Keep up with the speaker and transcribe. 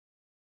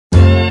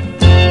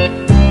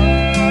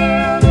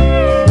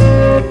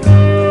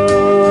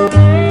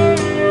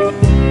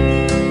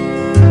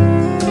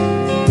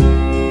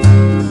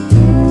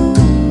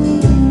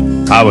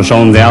I was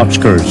on the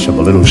outskirts of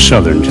a little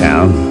southern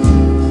town,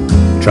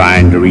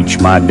 trying to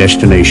reach my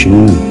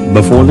destination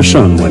before the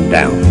sun went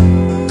down.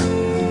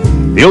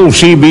 The old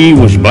CB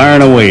was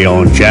blaring away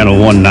on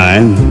Channel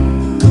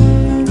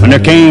 19 when there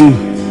came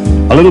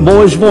a little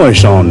boy's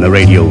voice on the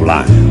radio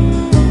line.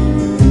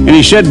 And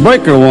he said,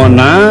 "Breaker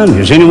 19,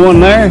 is anyone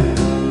there?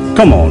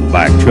 Come on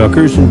back,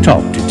 truckers, and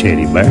talk to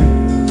Teddy Bear."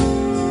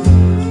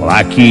 Well,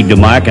 I keyed the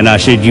mic and I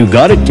said, "You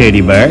got it,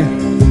 Teddy Bear."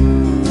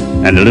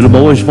 And the little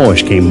boy's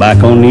voice came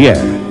back on the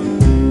air.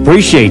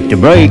 "Appreciate the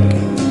break.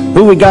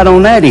 Who we got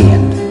on that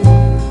end?"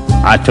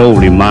 I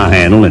told him my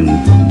handle, and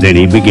then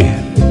he began.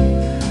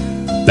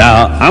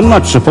 "Now, I'm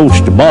not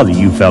supposed to bother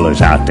you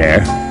fellas out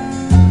there.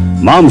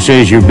 Mom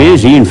says you're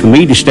busy and for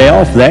me to stay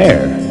off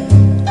there.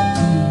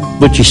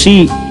 But you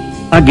see,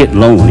 I get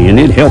lonely and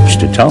it helps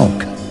to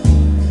talk,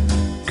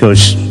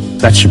 'cause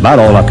that's about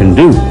all I can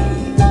do.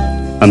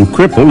 I'm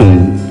crippled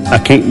and I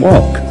can't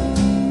walk."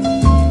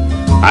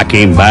 I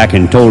came back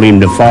and told him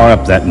to fire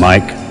up that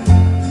mic,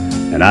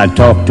 and I'd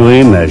talk to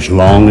him as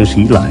long as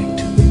he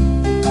liked.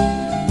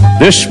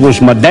 "This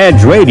was my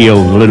dad's radio,"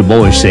 the little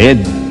boy said,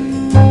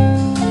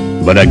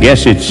 "but I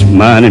guess it's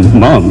mine and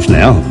Mom's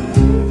now,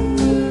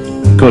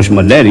 'cause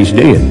my daddy's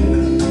dead.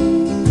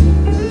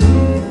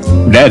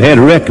 Dad had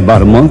a wreck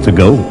about a month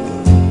ago.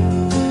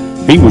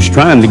 He was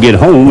trying to get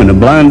home in the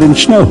blinding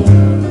snow.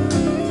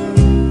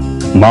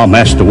 Mom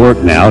has to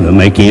work now to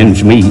make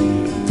ends meet,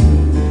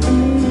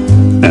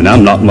 and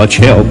I'm not much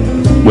help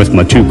with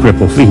my 2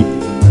 crippled feet.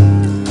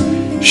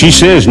 She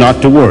says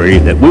not to worry,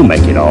 that we'll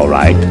make it all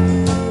right,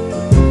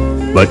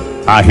 but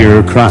I hear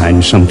her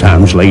crying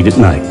sometimes late at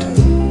night.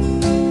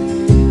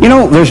 You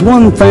know, there's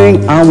one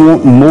thing I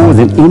want more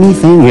than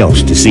anything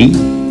else to see.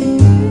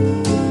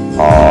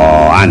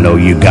 Oh, I know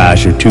you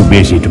guys are too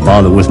busy to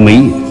bother with me,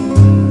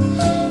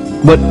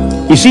 but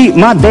you see,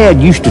 my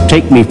dad used to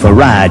take me for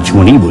rides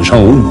when he was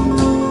home.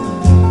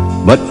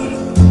 But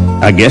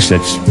I guess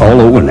that's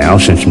all over now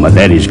since my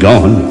daddy's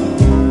gone.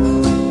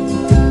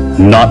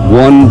 Not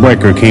one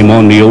breaker came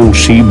on the old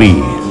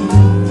CB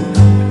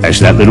as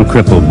that little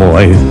crippled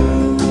boy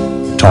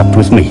talked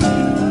with me.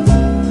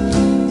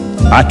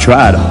 I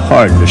tried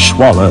hard to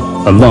swallow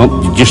a lump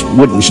that just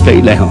wouldn't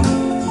stay down,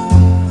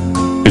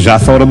 as I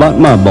thought about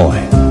my boy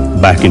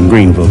back in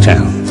Greenville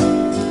town.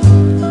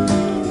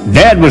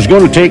 Dad was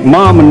going to take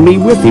Mom and me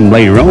with him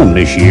later on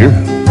this year.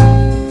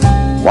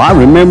 Well, I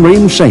remember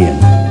him saying,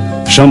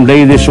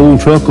 "Someday this old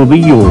truck will be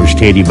yours,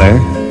 Teddy Bear."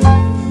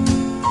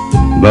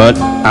 But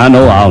I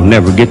know I'll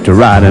never get to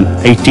ride an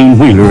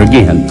 18-wheeler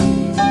again.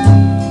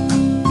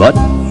 But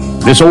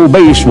this old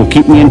base will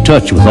keep me in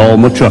touch with all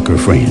my trucker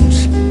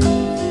friends.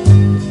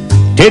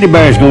 Teddy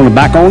Bear's going to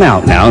back on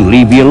out now and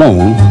leave you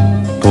alone,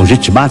 'cause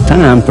it's about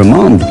time for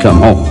Mom to come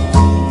home.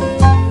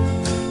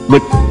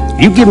 But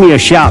you give me a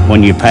shout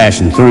when you're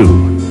passing through,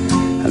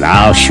 and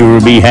I'll sure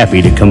be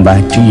happy to come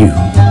back to you.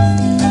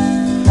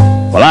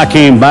 Well, I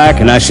came back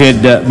and I said,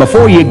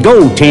 "Before you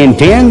go,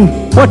 1010,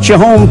 what's your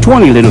home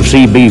 20, little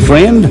CB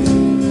friend?"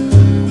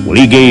 Well,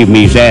 he gave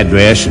me his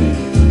address, and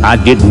I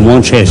didn't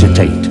once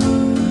hesitate,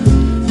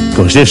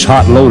 'cause this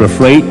hot load of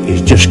freight is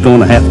just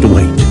going to have to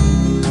wait.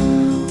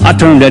 I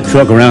turned that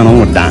truck around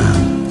on a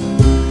dime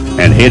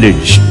and headed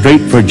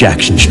straight for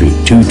Jackson Street,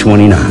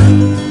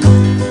 229.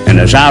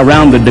 And as I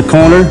rounded the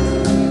corner,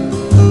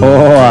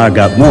 oh, I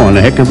got one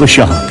heck of a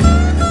shock.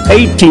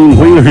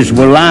 18-wheelers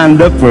were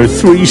lined up for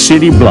 3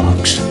 city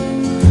blocks.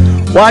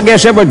 Well, I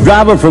guess every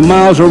driver for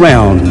miles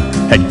around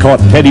had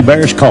caught Teddy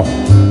Bear's call.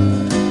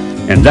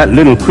 And that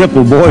little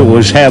crippled boy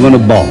was having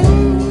a ball.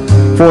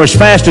 For as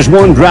fast as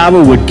one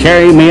driver would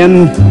carry him in,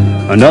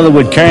 another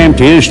would carry him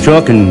to his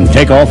truck and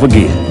take off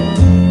again.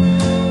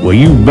 Well,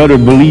 you better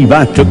believe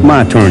I took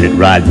my turn at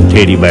riding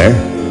Teddy Bear.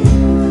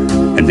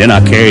 And then I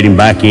carried him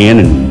back in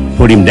and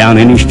put him down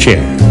in his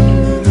chair.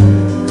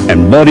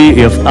 And buddy,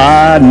 if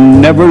I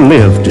never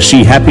live to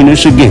see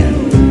happiness again,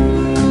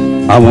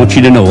 I want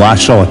you to know I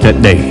saw it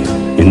that day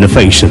in the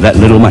face of that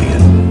little man.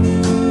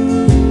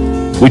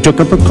 We took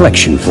up a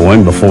collection for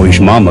him before his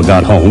mama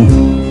got home,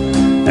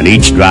 and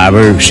each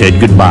driver said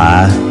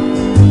goodbye,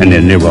 and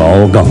then they were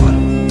all gone.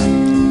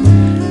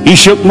 He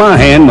shook my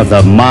hand with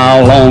a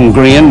mile-long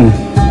grin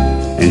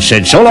and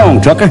said, "So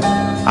long, trucker,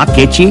 I'll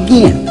catch you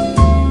again."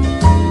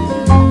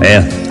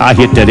 Well, I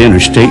hit that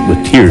interstate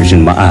with tears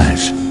in my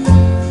eyes.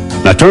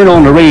 I turned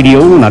on the radio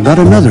and I got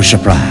another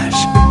surprise.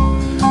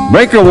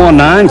 "Breaker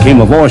 19, came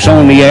a voice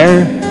on the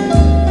air.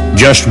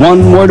 Just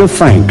one word of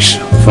thanks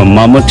from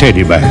Mama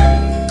Teddy Bear.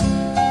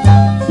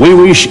 We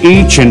wish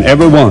each and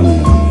every one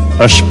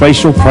a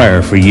special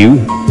prayer for you,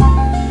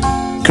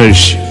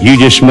 'cause you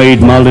just made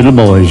my little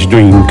boy's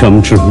dream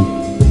come true."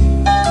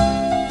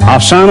 I'll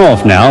sign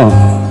off now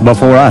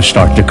before I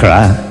start to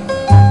cry.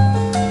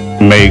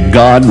 May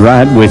God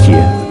ride with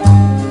you.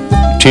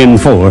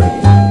 10-4.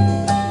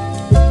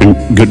 And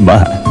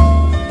goodbye.